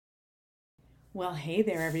Well, hey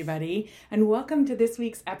there, everybody, and welcome to this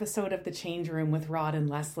week's episode of The Change Room with Rod and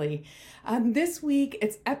Lesley. This week,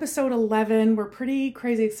 it's episode 11. We're pretty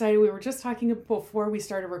crazy excited. We were just talking before we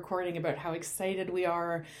started recording about how excited we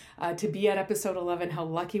are to be at episode 11, how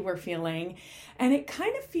lucky we're feeling. And it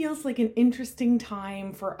kind of feels like an interesting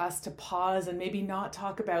time for us to pause and maybe not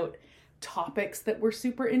talk about topics that we're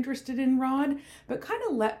super interested in, Rod, but kind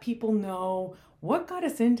of let people know what got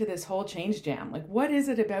us into this whole change jam. Like, what is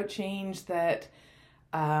it about change that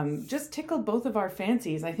just tickled both of our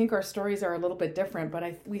fancies? I think our stories are a little bit different,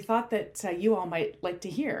 but we thought that you all might like to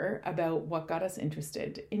hear about what got us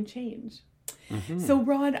interested in change. Mm-hmm. So,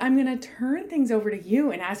 Rod, I'm going to turn things over to you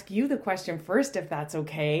and ask you the question first, if that's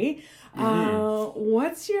okay. Mm-hmm.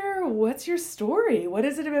 What's your story? What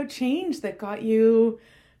is it about change that got you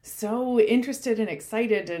so interested and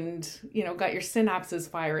excited and, got your synapses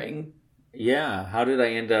firing? Yeah. How did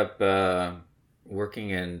I end up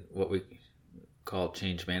working in what we call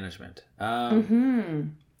change management? I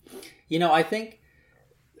think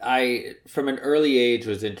I, from an early age,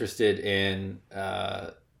 was interested in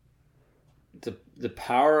the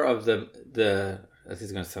power of the. This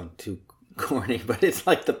is going to sound too corny, but it's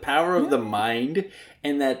like the power of the mind,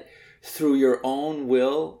 and that through your own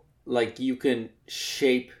will, like you can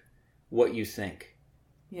shape what you think,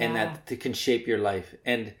 and that it can shape your life.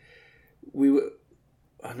 And on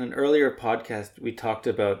an earlier podcast, we talked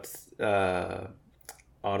about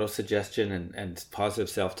auto-suggestion and positive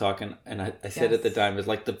self-talk. And I said at the time, it was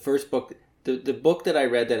like the first book, the book that I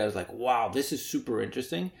read that I was like, wow, this is super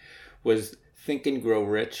interesting, was Think and Grow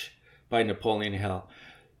Rich by Napoleon Hill.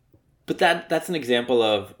 But that's an example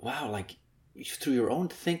of, wow, like through your own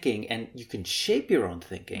thinking, and you can shape your own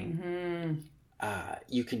thinking,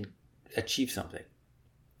 you can achieve something.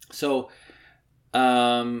 So,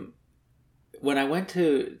 when I went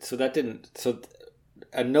to,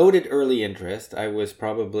 a noted early interest, I was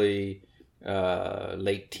probably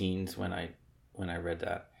late teens when I read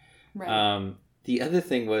that. Right. The other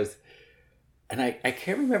thing was, and I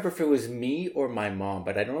can't remember if it was me or my mom,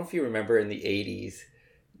 but I don't know if you remember in the 80s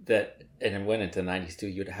that, and it went into the 90s too,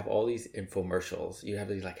 you'd have all these infomercials. You have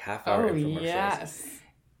these like half-hour infomercials. Yes.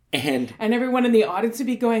 And everyone in the audience would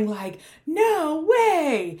be going like, no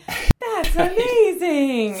way, that's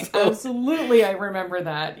amazing. Absolutely, I remember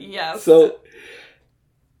that. Yes. So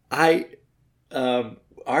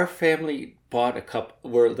our family bought a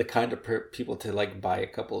couple, were the kind of people to like buy a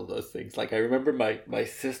couple of those things. Like I remember my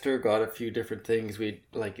sister got a few different things. We'd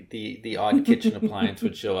like the odd kitchen appliance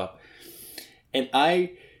would show up. And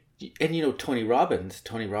Tony Robbins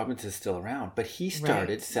is still around, but he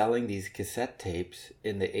started selling these cassette tapes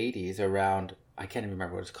in the 80s around, I can't even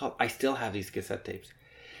remember what it's called. I still have these cassette tapes.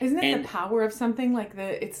 Isn't it the power of something? Like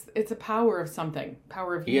it's a power of something.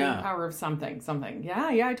 Power of you, power of something. Yeah,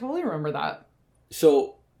 I totally remember that.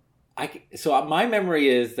 So my memory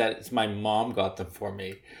is that it's my mom got them for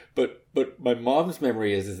me, but my mom's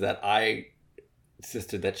memory is that I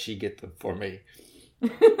insisted that she get them for me.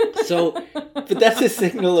 So, but that's a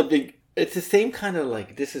signal of it's the same kind of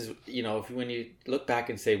like, this is, when you look back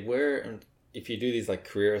and say if you do these like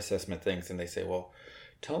career assessment things and they say, well,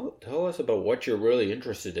 tell us about what you're really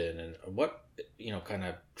interested in and what, kind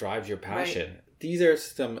of drives your passion. Right. These are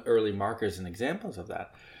some early markers and examples of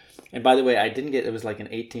that. And by the way, it was like an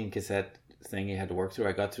 18 cassette thing you had to work through.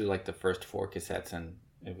 I got through like the first 4 cassettes and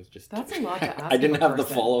it was just, that's a lot to ask. I didn't have the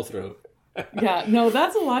follow through. Yeah, no,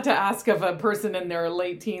 that's a lot to ask of a person in their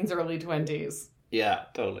late teens, early 20s. Yeah,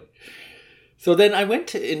 totally. So then I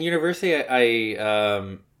went in university.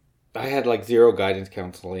 I had like zero guidance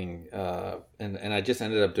counseling, and I just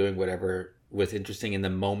ended up doing whatever was interesting in the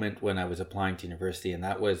moment when I was applying to university, and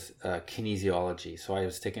that was kinesiology. So I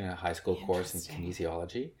was taking a high school course in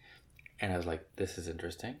kinesiology, and I was like, this is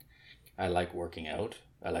interesting. I like working out.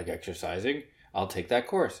 I like exercising. I'll take that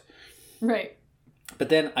course. Right. But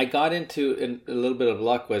then I got into, and a little bit of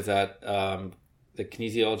luck was that the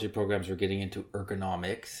kinesiology programs were getting into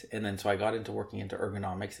ergonomics. And then so I got into working into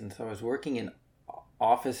ergonomics. And so I was working in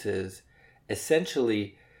offices,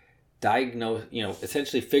 essentially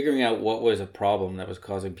essentially figuring out what was a problem that was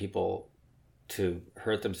causing people to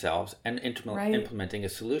hurt themselves and implementing a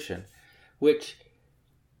solution, which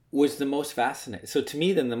was the most fascinating. So to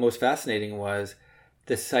me, then the most fascinating was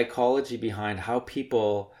the psychology behind how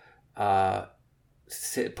people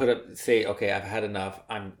say, okay, I've had enough.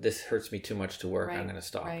 This hurts me too much to work. I'm going to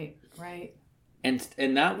stop. Right.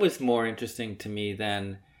 And that was more interesting to me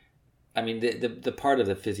than, I mean, the part of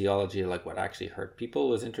the physiology, like what actually hurt people,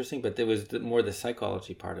 was interesting, but there was more the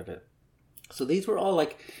psychology part of it. So these were all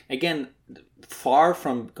like, again, far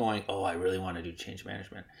from going, oh, I really want to do change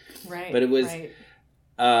management. Right. But it was,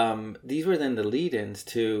 these were then the lead-ins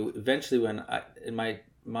to eventually when in my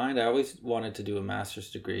mind, I always wanted to do a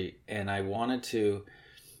master's degree, and I wanted to,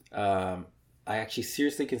 I actually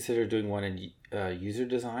seriously considered doing one in user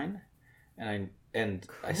design, and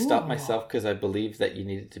I stopped myself because I believed that you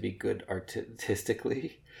needed to be good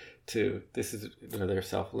artistically this is another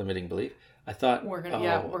self-limiting belief. I thought we're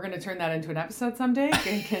gonna turn that into an episode someday.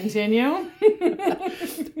 Can continue.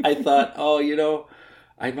 I thought,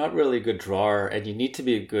 I'm not really a good drawer, and you need to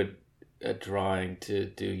be good at drawing to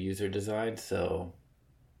do user design. So,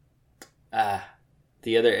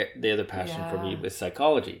 the other passion for me was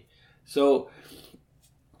psychology. So,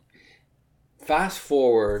 fast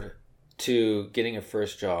forward to getting a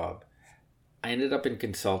first job, I ended up in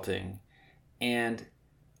consulting, and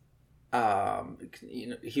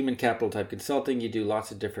human capital type consulting. You do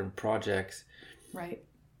lots of different projects, right?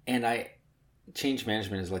 And change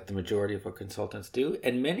management is like the majority of what consultants do,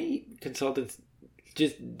 and many consultants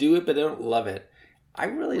just do it, but they don't love it. I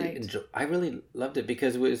really I really loved it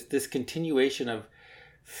because it was this continuation of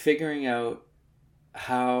figuring out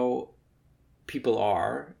how people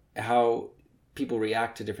are, how people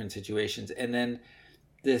react to different situations, and then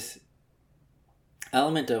this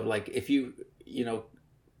element of like if you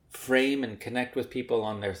frame and connect with people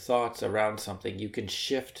on their thoughts around something, you can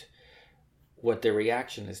shift what their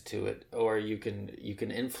reaction is to it, or you can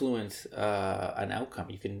influence an outcome.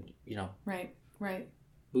 You can right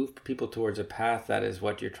move people towards a path that is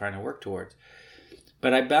what you're trying to work towards.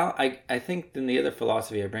 But I think then the other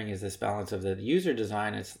philosophy I bring is this balance of the user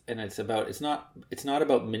design. It's not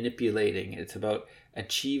about manipulating. It's about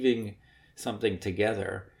achieving something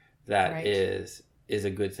together that is a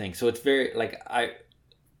good thing. So it's very like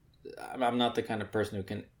I'm not the kind of person who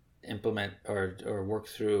can implement or work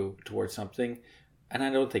through towards something, and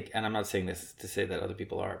I'm not saying this to say that other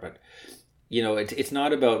people are, but it's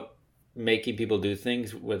not about making people do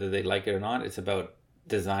things whether they like it or not. It's about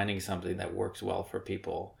designing something that works well for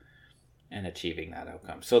people and achieving that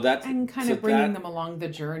outcome. So that's and kind of bringing them along the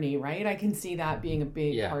journey, right? I can see that being a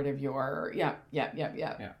big part of your yeah.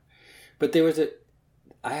 But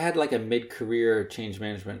I had like a mid-career change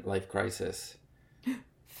management life crisis.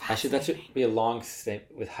 Actually, that should be a long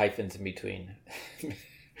statement with hyphens in between.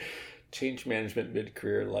 Change management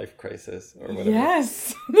mid-career life crisis or whatever.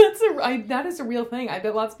 Yes, that is a real thing. I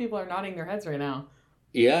bet lots of people are nodding their heads right now.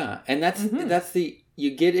 Yeah, and that's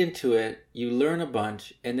you get into it, you learn a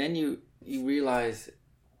bunch, and then you realize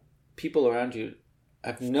people around you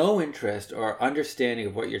have no interest or understanding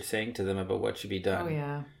of what you're saying to them about what should be done. Oh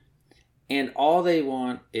yeah. And all they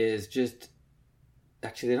want is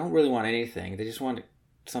actually they don't really want anything. They just want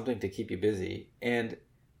something to keep you busy, and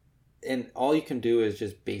all you can do is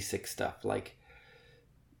just basic stuff like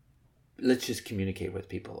let's just communicate with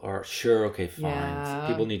people, or sure, okay, fine,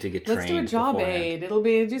 people need to get trained. Let's do a job aid. It'll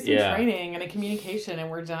be just some training and a communication,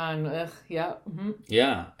 and we're done.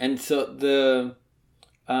 Yeah. And so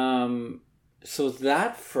so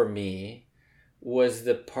that for me was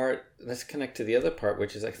the part. Let's connect to the other part,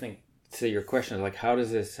 which is I think to your question of like how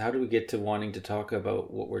do we get to wanting to talk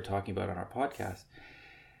about what we're talking about on our podcast.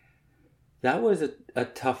 That was a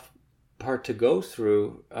tough part to go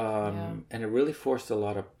through, and it really forced a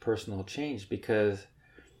lot of personal change, because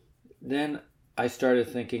then I started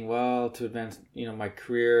thinking, well, to advance my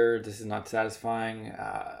career, this is not satisfying.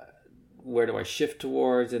 Where do I shift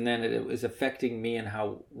towards? And then it was affecting me and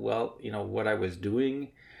how well what I was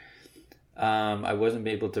doing. I wasn't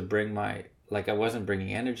able to bring I wasn't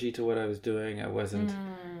bringing energy to what I was doing. I wasn't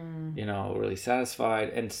really satisfied,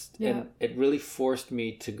 and it really forced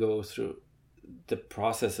me to go through the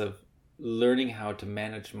process of learning how to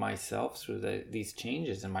manage myself through these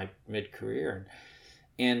changes in my mid-career,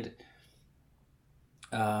 and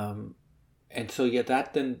so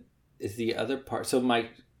that then is the other part. So my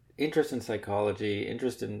interest in psychology,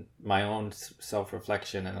 interest in my own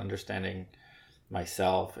self-reflection and understanding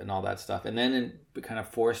myself and all that stuff, and then kind of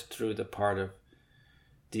forced through the part of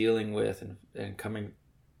dealing with and coming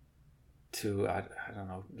to I don't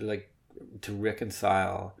know, like to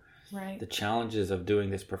reconcile the challenges of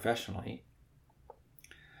doing this professionally,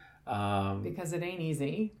 because it ain't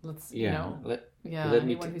easy. Led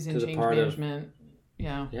anyone who's in change management,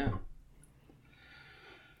 wow.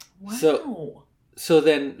 So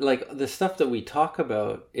then, like, the stuff that we talk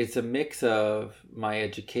about, it's a mix of my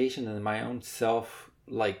education and my own self,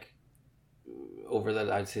 like, over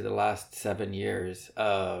I'd say the last 7 years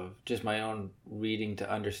of just my own reading to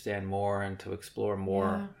understand more and to explore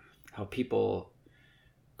more how people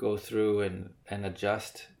go through and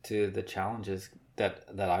adjust to the challenges that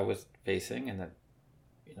I was facing, and that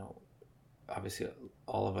obviously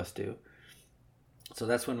all of us do. So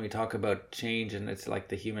that's when we talk about change, and it's like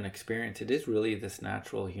the human experience. It is really this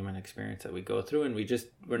natural human experience that we go through, and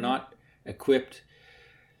we're not equipped.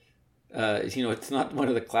 It's not one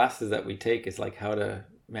of the classes that we take. It's like how to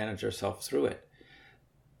manage ourselves through it.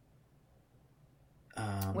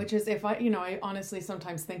 Which is, I honestly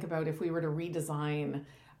sometimes think about if we were to redesign,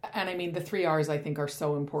 and I mean the 3 R's I think are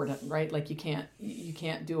so important, right? Like you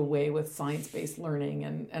can't do away with science-based learning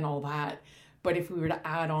and all that. But if we were to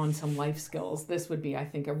add on some life skills, this would be, I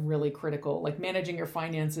think, a really critical, like managing your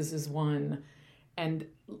finances is one, and,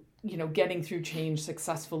 getting through change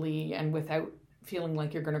successfully and without feeling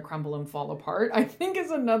like you're going to crumble and fall apart, I think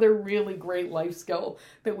is another really great life skill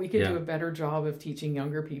that we could do a better job of teaching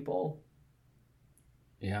younger people.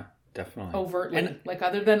 Yeah, definitely. Overtly. And,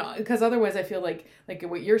 other than, because otherwise I feel like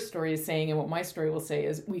what your story is saying and what my story will say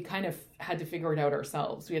is we kind of had to figure it out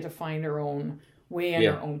ourselves. We had to find our own way and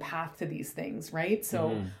our own path to these things, right?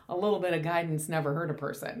 So a little bit of guidance never hurt a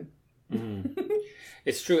person.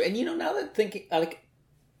 It's true. And now that thinking,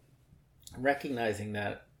 recognizing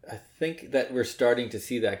that, I think that we're starting to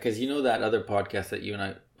see that, because that other podcast that you and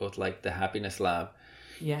I both like, the Happiness Lab.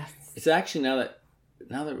 Yes. It's actually now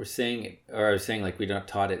that we're saying it, or I was saying like we don't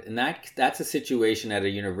taught it, and that's a situation at a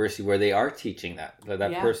university where they are teaching that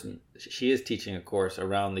person, she is teaching a course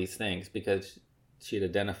around these things because she had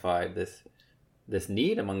identified this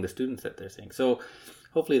need among the students that they're seeing. So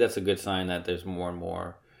hopefully that's a good sign that there's more and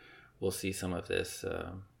more we'll see some of this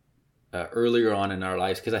earlier on in our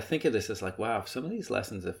lives, because I think of this as like, wow, some of these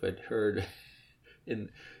lessons if I'd heard in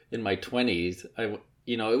my 20s, it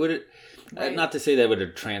would have, not to say that it would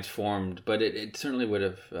have transformed, but it certainly would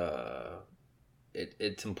have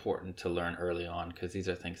it's important to learn early on, because these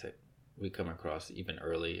are things that we come across even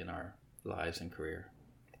early in our lives and career.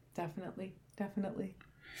 Definitely.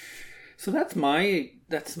 So that's my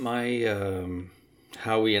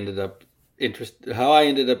how I ended up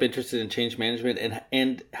interested in change management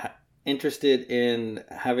and interested in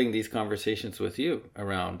having these conversations with you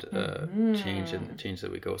around change and the change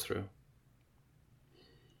that we go through.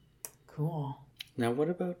 Cool. Now, what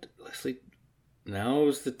about Lesley?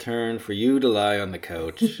 Now's the turn for you to lie on the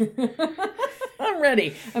couch. I'm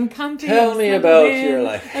ready. I'm comfy. Tell me about your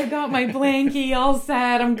life. I've got my blankie all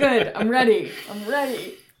set. I'm good. I'm ready.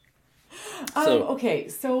 Okay,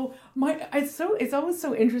 so it's always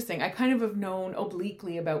so interesting. I kind of have known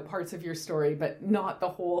obliquely about parts of your story, but not the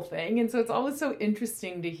whole thing. And so it's always so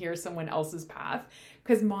interesting to hear someone else's path,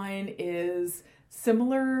 because mine is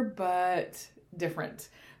similar but different.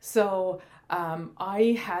 So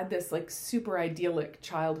I had this like super idyllic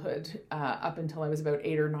childhood up until I was about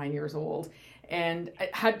 8 or 9 years old, and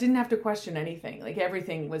I didn't have to question anything. Like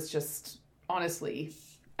everything was just honestly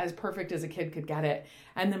as perfect as a kid could get it.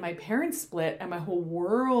 And then my parents split and my whole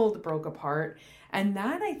world broke apart. And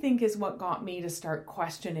that, I think, is what got me to start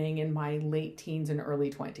questioning in my late teens and early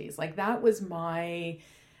 20s. Like that was my,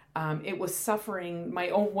 it was suffering, my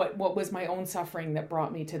own, what was my own suffering that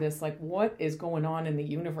brought me to this, like, what is going on in the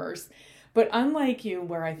universe? But unlike you,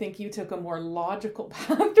 where I think you took a more logical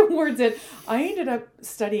path towards it, I ended up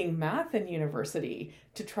studying math in university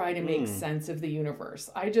to try to make sense of the universe.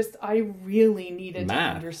 I really needed to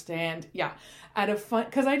understand. Yeah.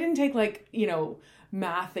 Because I didn't take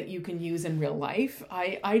math that you can use in real life.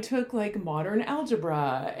 I took like modern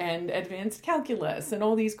algebra and advanced calculus and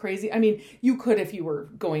all these crazy, you could if you were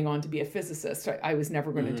going on to be a physicist. I was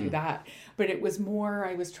never going to do that. But it was more,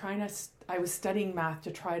 I was studying math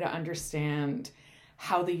to try to understand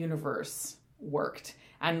how the universe worked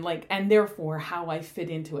and therefore how I fit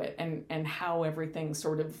into it and how everything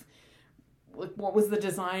sort of, like, what was the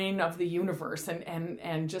design of the universe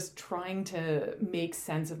and just trying to make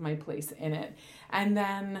sense of my place in it. And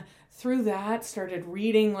then through that started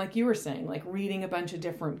reading, like you were saying, like reading a bunch of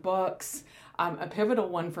different books. A pivotal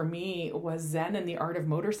one for me was Zen and the Art of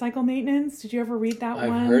Motorcycle Maintenance. Did you ever read that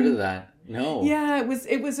one? I've heard of that. No. Yeah,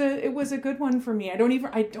 it was a good one for me. I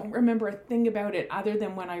don't remember a thing about it other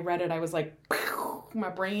than when I read it, I was like, my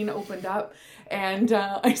brain opened up and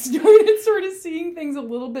I started sort of seeing things a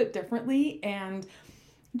little bit differently and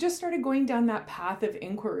just started going down that path of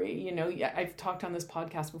inquiry. I've talked on this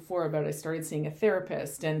podcast before about I started seeing a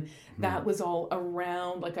therapist, and that was all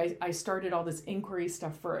around, like I started all this inquiry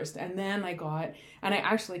stuff first, and then I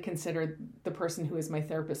actually considered the person who is my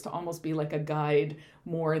therapist to almost be like a guide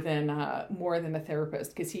more than a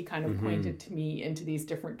therapist, because he kind of pointed to me into these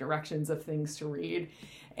different directions of things to read.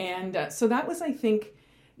 And so that was, I think,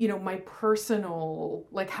 my personal,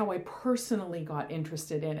 like how I personally got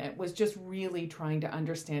interested in it was just really trying to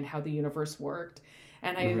understand how the universe worked.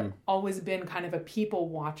 And I'd always been kind of a people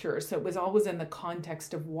watcher. So it was always in the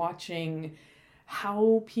context of watching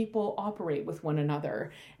how people operate with one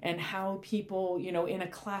another and how people, in a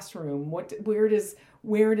classroom, where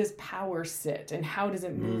does power sit and how does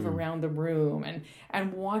it move around the room,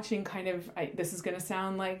 and watching kind of, this is going to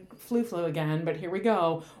sound like flu again, but here we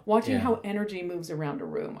go. Watching how energy moves around a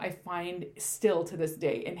room, I find still to this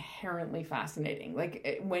day inherently fascinating.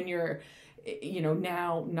 Like when you're,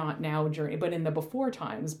 not now during, but in the before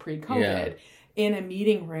times, pre-COVID, in a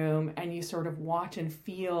meeting room, and you sort of watch and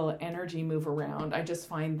feel energy move around. I just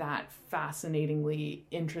find that fascinatingly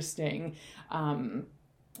interesting,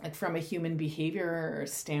 like from a human behavior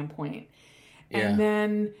standpoint. And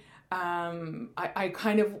then I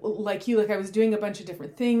kind of, like you, I was doing a bunch of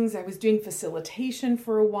different things. I was doing facilitation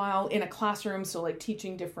for a while in a classroom, so like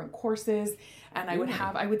teaching different courses. And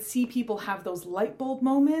I would see people have those light bulb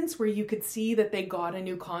moments where you could see that they got a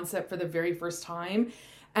new concept for the very first time.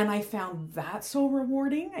 And I found that so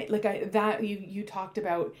rewarding. You talked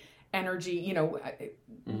about energy,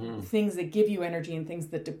 things that give you energy and things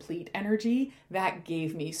that deplete energy. That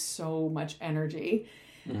gave me so much energy.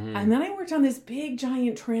 And then I worked on this big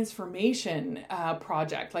giant transformation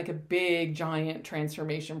project, like a big giant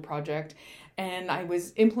transformation project. And I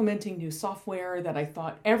was implementing new software that I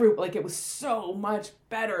thought it was so much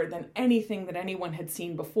better than anything that anyone had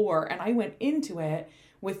seen before. And I went into it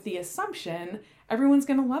with the assumption everyone's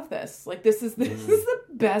going to love this. Like this is the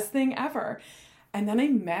best thing ever. And then I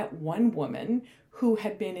met one woman who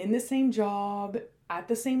had been in the same job at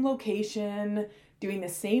the same location, doing the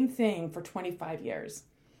same thing for 25 years.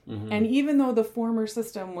 And even though the former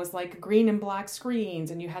system was like green and black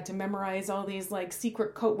screens and you had to memorize all these like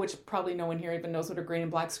secret code, which probably no one here even knows what a green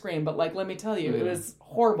and black screen, but like, let me tell you, it was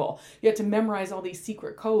horrible. You had to memorize all these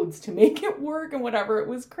secret codes to make it work and whatever. It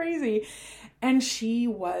was crazy. And she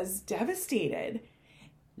was devastated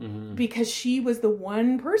because she was the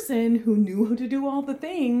one person who knew how to do all the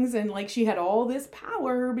things. And like, she had all this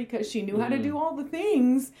power because she knew how to do all the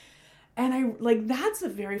things. And that's the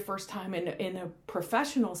very first time in a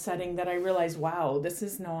professional setting that I realized, wow, this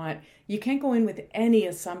is not, you can't go in with any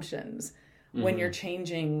assumptions when you're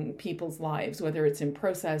changing people's lives, whether it's in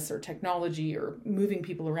process or technology or moving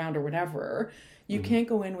people around or whatever. You can't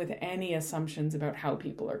go in with any assumptions about how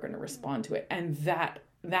people are going to respond to it. And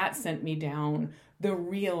that sent me down the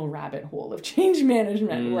real rabbit hole of change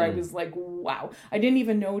management, where I was like, wow, I didn't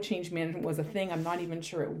even know change management was a thing. I'm not even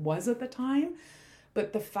sure it was at the time.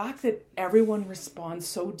 But the fact that everyone responds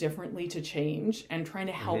so differently to change and trying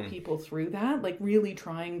to help people through that, like really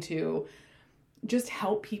trying to just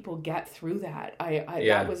help people get through that.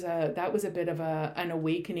 That was a bit of an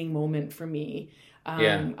awakening moment for me.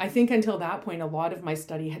 I think until that point, a lot of my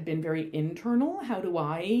study had been very internal. How do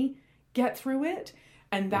I get through it?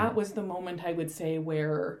 And that was the moment, I would say,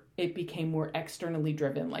 where it became more externally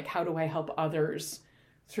driven. Like, how do I help others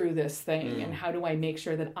through this thing, and how do I make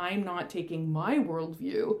sure that I'm not taking my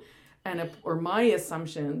worldview or my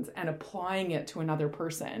assumptions and applying it to another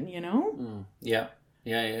person, Yeah.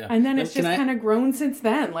 And then it's just kind of grown since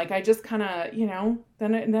then. Like I just kind of,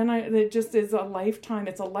 it just is a lifetime.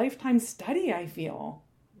 It's a lifetime study, I feel.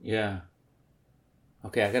 Yeah.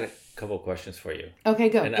 Okay, I got a couple of questions for you. Okay,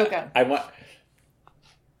 go.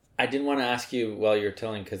 I didn't want to ask you while you're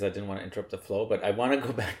telling because I didn't want to interrupt the flow, but I want to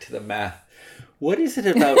go back to the math. What is it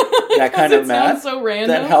about that kind of math so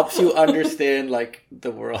that helps you understand like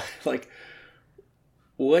the world? Like,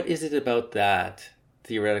 what is it about that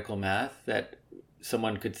theoretical math that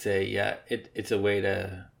someone could say, yeah, it's a way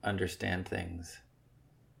to understand things?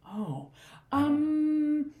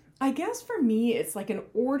 I guess for me, it's like an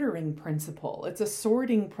ordering principle. It's a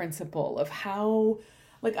sorting principle of how,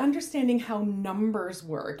 like understanding how numbers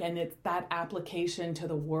work, and it's that application to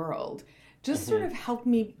the world. Just sort of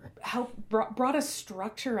brought a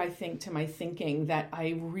structure, I think, to my thinking that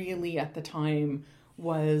I really at the time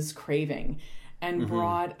was craving, and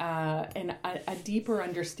brought a deeper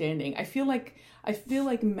understanding. I feel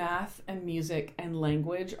like math and music and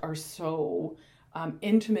language are so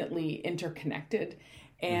intimately interconnected.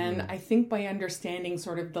 And I think by understanding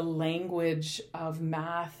sort of the language of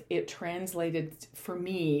math, it translated for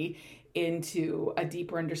me into a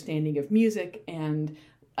deeper understanding of music and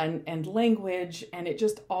language, and it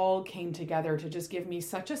just all came together to just give me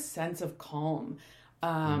such a sense of calm,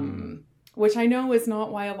 which I know is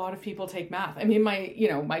not why a lot of people take math. I mean,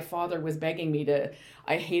 my father was begging me to.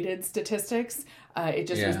 I hated statistics. It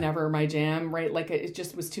just was never my jam, right? Like it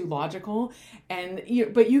just was too logical.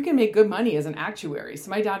 But you can make good money as an actuary. So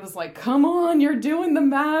my dad was like, "Come on, you're doing the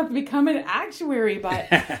math, become an actuary." But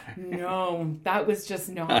no, that was just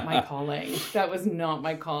not my calling. That was not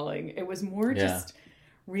my calling. It was more just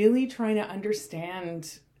really trying to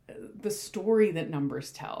understand the story that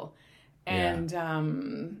numbers tell, And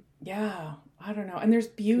I don't know. And there's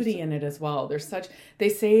beauty in it as well. They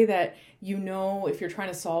say that, if you're trying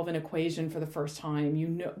to solve an equation for the first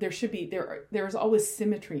time, there's always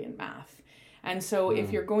symmetry in math. And so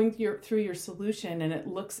if you're going through your solution and it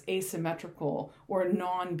looks asymmetrical or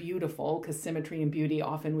non-beautiful, because symmetry and beauty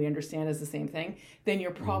often we understand as the same thing, then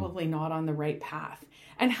you're probably not on the right path.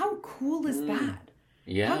 And how cool is that?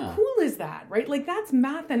 Yeah. How cool is that, right? Like, that's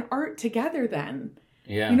math and art together then.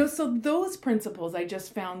 Yeah. So those principles I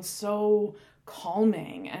just found so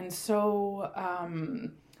calming and so,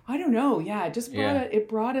 I don't know. Yeah. It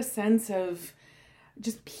brought a sense of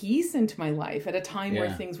just peace into my life at a time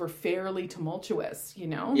where things were fairly tumultuous,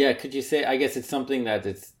 Yeah. Could you say, I guess it's something that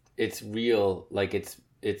it's real, like it's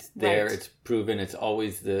there, it's proven, it's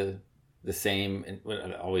always the same, and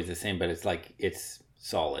well, always the same, but it's like, it's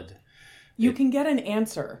solid. You can get an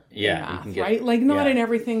answer in math, you can get, right? Like, not in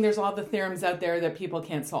everything. There's all the theorems out there that people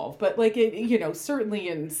can't solve, but like certainly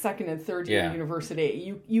in second and third year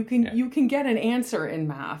university, you can get an answer in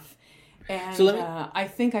math, and so I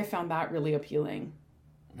think I found that really appealing.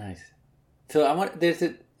 Nice. So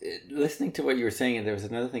listening to what you were saying, and there was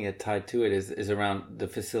another thing that tied to it is around the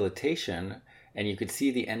facilitation, and you could see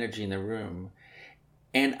the energy in the room,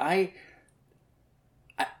 and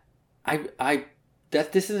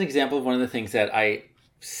this is an example of one of the things that I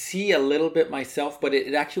see a little bit myself, but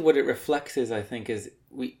it actually, what it reflects is, I think, is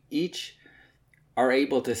we each are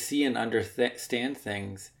able to see and understand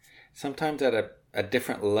things sometimes at a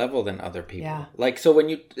different level than other people. Yeah. Like, so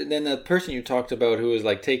then the person you talked about who was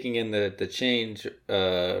like taking in the change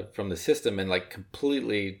from the system and like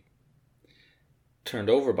completely turned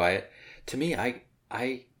over by it, to me, I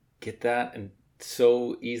get that, and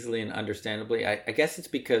so easily and understandably. I guess it's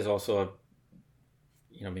because also I've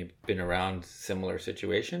maybe been around similar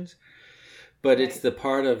situations, but it's the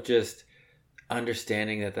part of just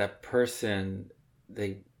understanding that person,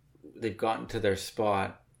 they've gotten to their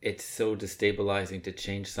spot. It's so destabilizing to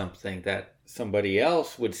change something that somebody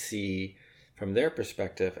else would see from their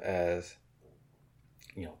perspective as,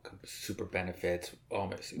 super benefits.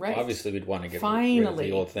 Almost, obviously, we'd want to get rid of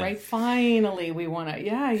the old thing. Right? Finally, we want to.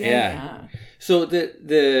 Yeah. So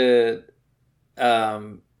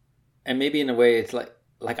and maybe in a way, it's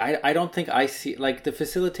like I don't think I see, like, the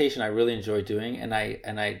facilitation I really enjoy doing, and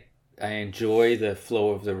I enjoy the flow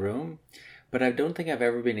of the room, but I don't think I've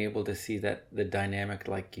ever been able to see the dynamic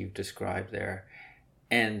like you've described there.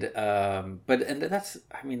 And that's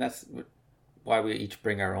why we each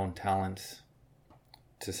bring our own talents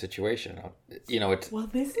to situation. Well,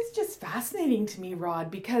 this is just fascinating to me,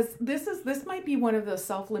 Rod, because this might be one of the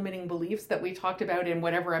self-limiting beliefs that we talked about in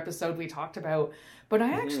whatever episode we talked about, but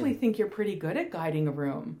I actually think you're pretty good at guiding a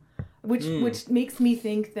room, which makes me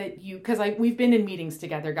think that because we've been in meetings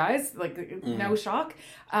together, guys, like, no shock,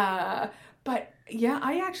 but yeah,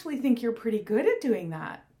 I actually think you're pretty good at doing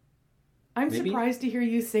that. I'm surprised to hear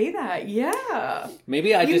you say that. Yeah.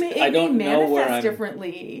 Maybe I don't know where I'm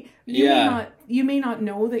differently. You may not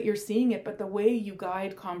know that you're seeing it, but the way you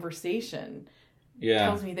guide conversation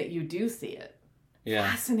tells me that you do see it. Yeah.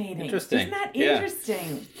 Fascinating. Interesting. Isn't that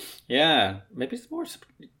interesting? Yeah. Maybe it's more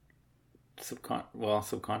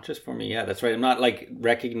subconscious for me. Yeah, that's right. I'm not like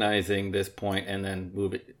recognizing this point and then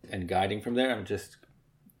move it and guiding from there. I'm just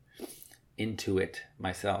into it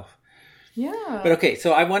myself. Yeah. But okay,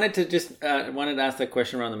 so I wanted to just ask that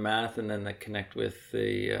question around the math, and then connect with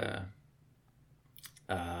the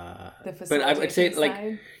facilitation but I would say, like,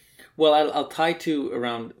 side. Well, I'll tie to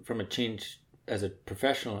around from a change as a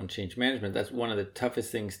professional in change management. That's one of the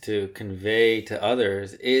toughest things to convey to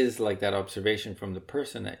others, is like that observation from the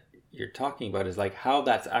person that you're talking about, is like how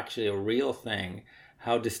that's actually a real thing,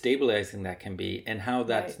 how destabilizing that can be, and how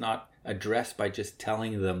that's not addressed by just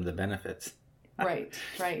telling them the benefits. Right.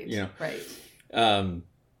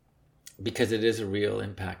 Because it is a real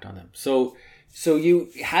impact on them. So you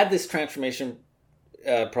had this transformation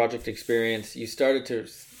project experience. You started to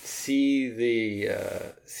see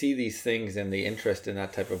these things and the interest in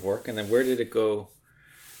that type of work. And then where did it go?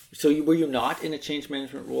 So were you not in a change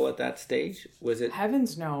management role at that stage? Was it?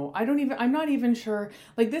 Heavens no. I'm not even sure.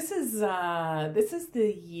 Like, this is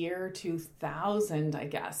the year 2000, I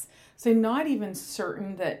guess. So I'm not even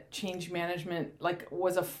certain that change management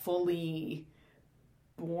was a fully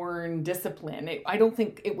born discipline. I don't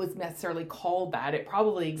think it was necessarily called that. It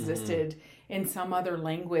probably existed in some other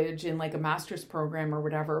language in like a master's program or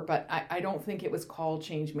whatever, but I don't think it was called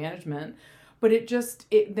change management. But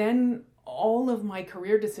it then all of my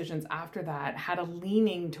career decisions after that had a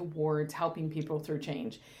leaning towards helping people through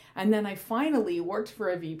change. And then I finally worked for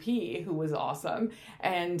a VP who was awesome,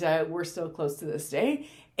 and we're still close to this day.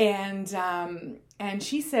 And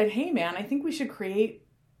she said, "Hey man, I think we should create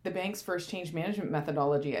the bank's first change management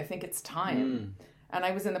methodology. I think it's time." And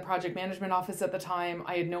I was in the project management office at the time.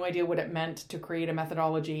 I had no idea what it meant to create a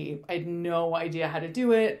methodology. I had no idea how to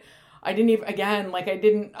do it. I didn't even, again, like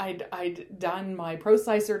I'd done my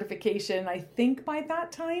ProSci certification, I think by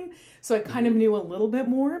that time. So I kind of knew a little bit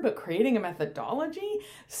more, but creating a methodology.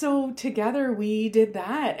 So together we did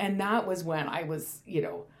that. And that was when I was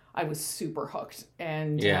super hooked.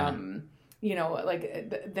 And, then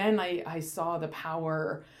I saw the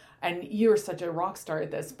power. And you're such a rock star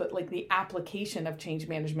at this, but like the application of change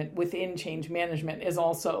management within change management is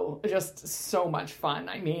also just so much fun.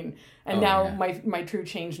 I mean, and my true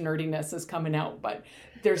change nerdiness is coming out, but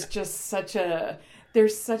there's just such an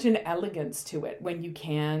elegance to it when you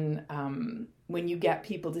can, when you get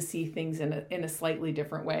people to see things in a slightly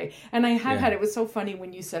different way. And I have had, it was so funny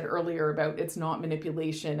when you said earlier about it's not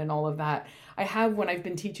manipulation and all of that. I have, when I've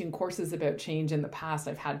been teaching courses about change in the past,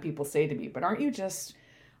 I've had people say to me, but aren't you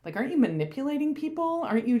manipulating people?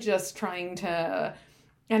 Aren't you just trying to,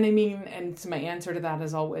 and I mean, and so my answer to that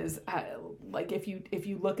is always, like if you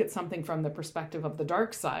look at something from the perspective of the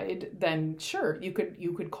dark side, then sure, you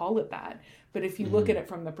could call it that. But if you look at it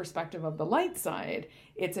from the perspective of the light side,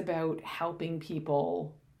 it's about helping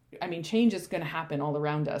people. I mean, change is going to happen all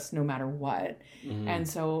around us no matter what. And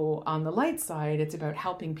so on the light side, it's about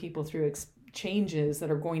helping people through changes that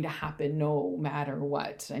are going to happen no matter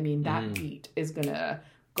what. I mean, that beat is going to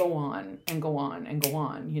go on and go on and go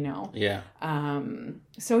on, Yeah.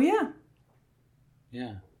 So yeah.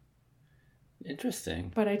 Yeah.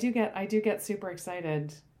 Interesting. But I do get super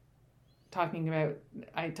excited talking about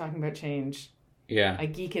change. Yeah. I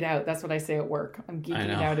geek it out. That's what I say at work. I'm geeking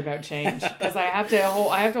it out about change because I have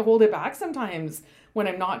to hold it back sometimes when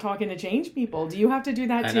I'm not talking to change people. Do you have to do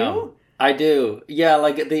that too? Know. I do. Yeah,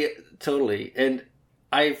 totally. And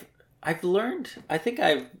I've learned, I think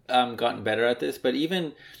I've gotten better at this, but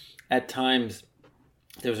even at times,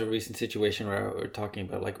 there was a recent situation where we're talking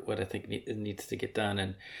about like what I think needs to get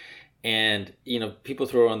done. And people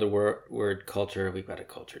throw on the word culture. We've got a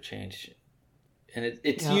culture change. And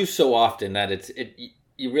it's used so often that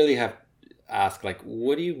you really have to ask, like,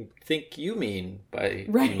 what do you think you mean by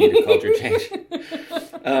you need a culture change?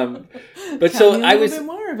 But Tell me a little bit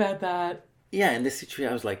more about that. Yeah, in this situation,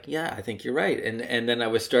 I was like, yeah, I think you're right. And then I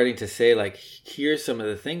was starting to say, like, here's some of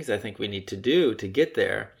the things I think we need to do to get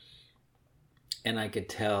there. And I could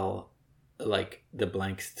tell, like, the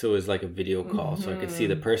blanks. So it was like a video call. So I could see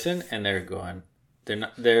the person and they're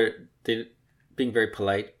being very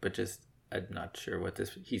polite, but just, I'm not sure what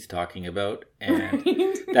he's talking about. And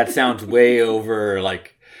that sounds way over,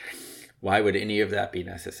 like, why would any of that be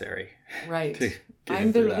necessary? Right.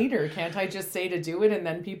 I'm the leader. Can't I just say to do it and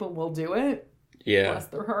then people will do it? Yeah. Bless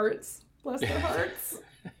their hearts. Bless their hearts.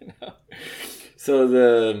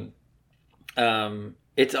 So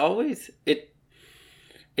it's always,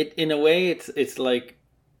 in a way, it's like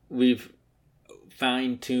we've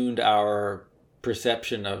fine-tuned our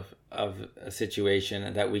perception of a situation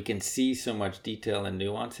and that we can see so much detail and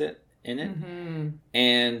nuance in it.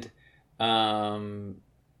 And,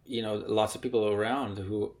 lots of people around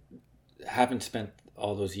who haven't spent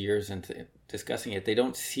all those years into discussing it, they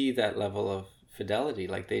don't see that level of fidelity.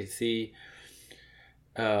 Like they see,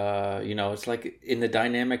 it's like in the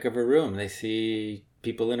dynamic of a room, they see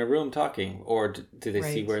people in a room talking, or do they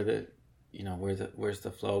see where where's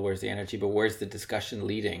the flow, where's the energy, but where's the discussion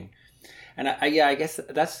leading? And I guess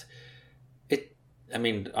that's it. I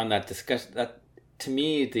mean, on that discussion, that to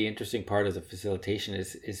me, the interesting part of the facilitation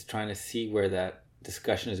is trying to see where that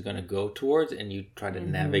discussion is going to go towards, and you try to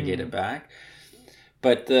navigate it back.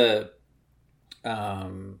 But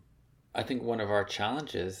I think one of our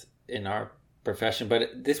challenges in our profession,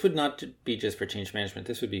 but this would not be just for change management,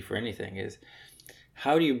 this would be for anything, is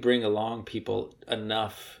how do you bring along people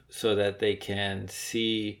enough so that they can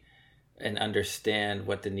see and understand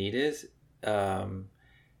what the need is? And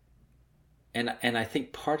I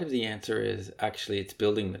think part of the answer is actually it's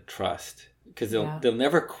building the trust, because they'll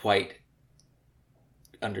never quite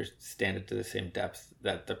understand it to the same depth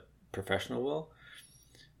that the professional will,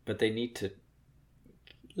 but they need to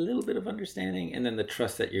a little bit of understanding and then the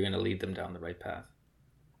trust that you're going to lead them down the right path.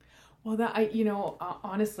 Well,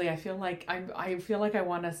 honestly, I feel like I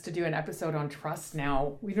want us to do an episode on trust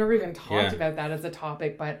now. We've never even talked about that as a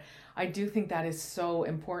topic, but I do think that is so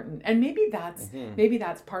important. And maybe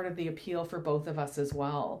that's part of the appeal for both of us as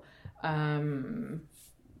well.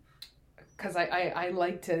 because I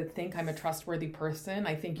like to think I'm a trustworthy person.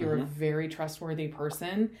 I think you're a very trustworthy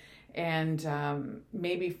person. And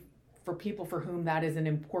maybe for people for whom that is an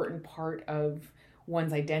important part of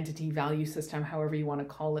one's identity, value system, however you want to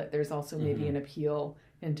call it, there's also maybe an appeal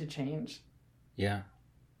into change. Yeah.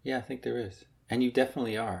 Yeah, I think there is. And you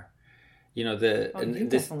definitely are. You know, you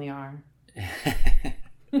definitely are.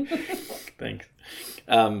 Thanks.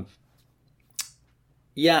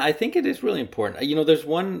 Yeah, I think it is really important. You know, there's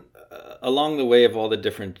one, along the way of all the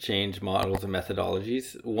different change models and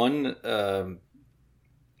methodologies, one, I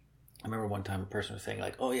remember one time a person was saying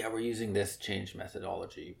like, oh yeah, we're using this change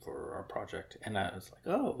methodology for our project. And I was like,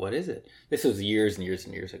 oh, what is it? This was years and years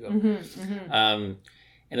and years ago.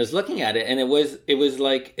 And I was looking at it, and it was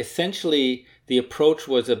like, essentially the approach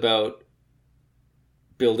was about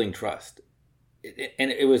building trust.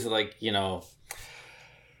 And it was like, you know,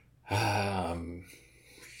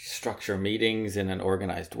 structure meetings in an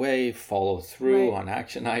organized way, follow through on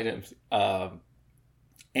action items.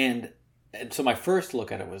 And so my first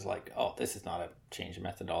look at it was like, oh, this is not a change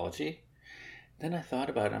methodology. Then I thought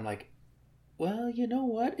about it. I'm like, well, you know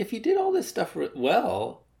what? If you did all this stuff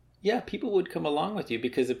well, yeah, people would come along with you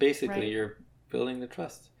because basically you're building the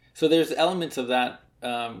trust. So there's elements of that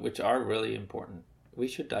which are really important. We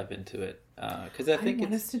should dive into it because I think I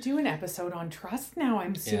want us to do an episode on trust now.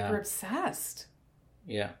 I'm super obsessed.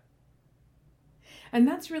 Yeah. And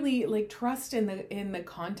that's really like trust in the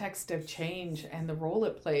context of change and the role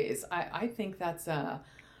it plays. I think I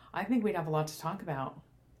think we'd have a lot to talk about.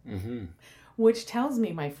 Which tells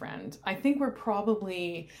me, my friend, I think we're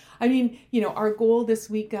probably, I mean, you know, our goal this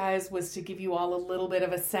week, guys, was to give you all a little bit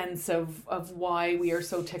of a sense of why we are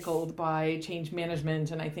so tickled by change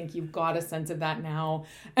management. And I think you've got a sense of that now.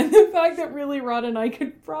 And the fact that really Rod and I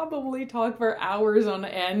could probably talk for hours on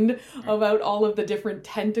end about all of the different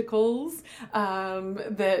tentacles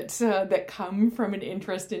that come from an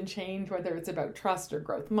interest in change, whether it's about trust or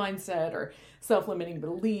growth mindset or self-limiting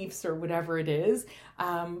beliefs or whatever it is.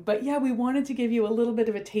 But yeah, we wanted to give you a little bit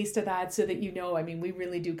of a taste of that so that you know, I mean, we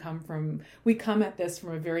really do we come at this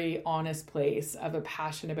from a very honest place of a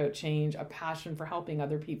passion about change, a passion for helping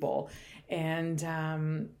other people. And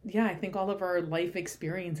yeah, I think all of our life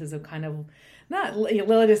experiences have kind of not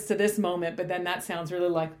led us to this moment, but then that sounds really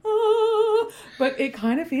like, but it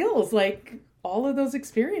kind of feels like all of those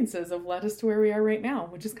experiences have led us to where we are right now,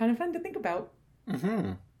 which is kind of fun to think about.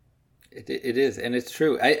 It is, and it's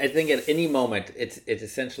true. I think at any moment, it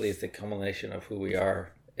essentially is the culmination of who we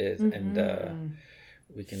are, and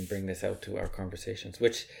we can bring this out to our conversations,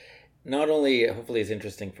 which not only hopefully is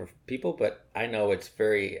interesting for people, but I know it's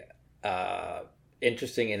very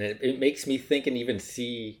interesting, and it makes me think and even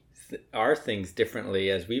see our things differently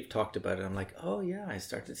as we've talked about it. I'm like, oh yeah, I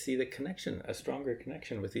start to see the connection, a stronger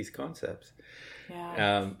connection with these concepts.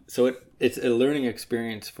 Yeah. So it's a learning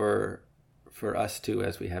experience for us too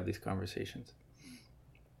as we have these conversations.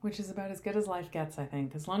 Which is about as good as life gets, I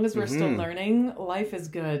think. As long as we're still learning, life is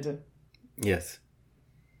good. Yes.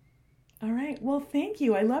 All right. Well, thank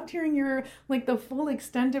you. I loved hearing the full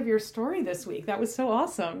extent of your story this week. That was so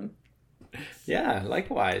awesome. Yeah,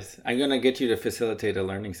 likewise. I'm going to get you to facilitate a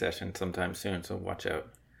learning session sometime soon, so watch out.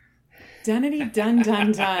 Dunnity dun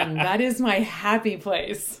dun dun. That is my happy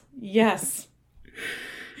place. Yes.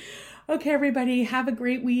 Okay, everybody, have a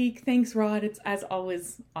great week. Thanks, Rod. It's, as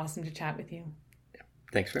always, awesome to chat with you.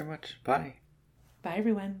 Thanks very much. Bye. Bye,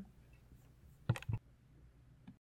 everyone.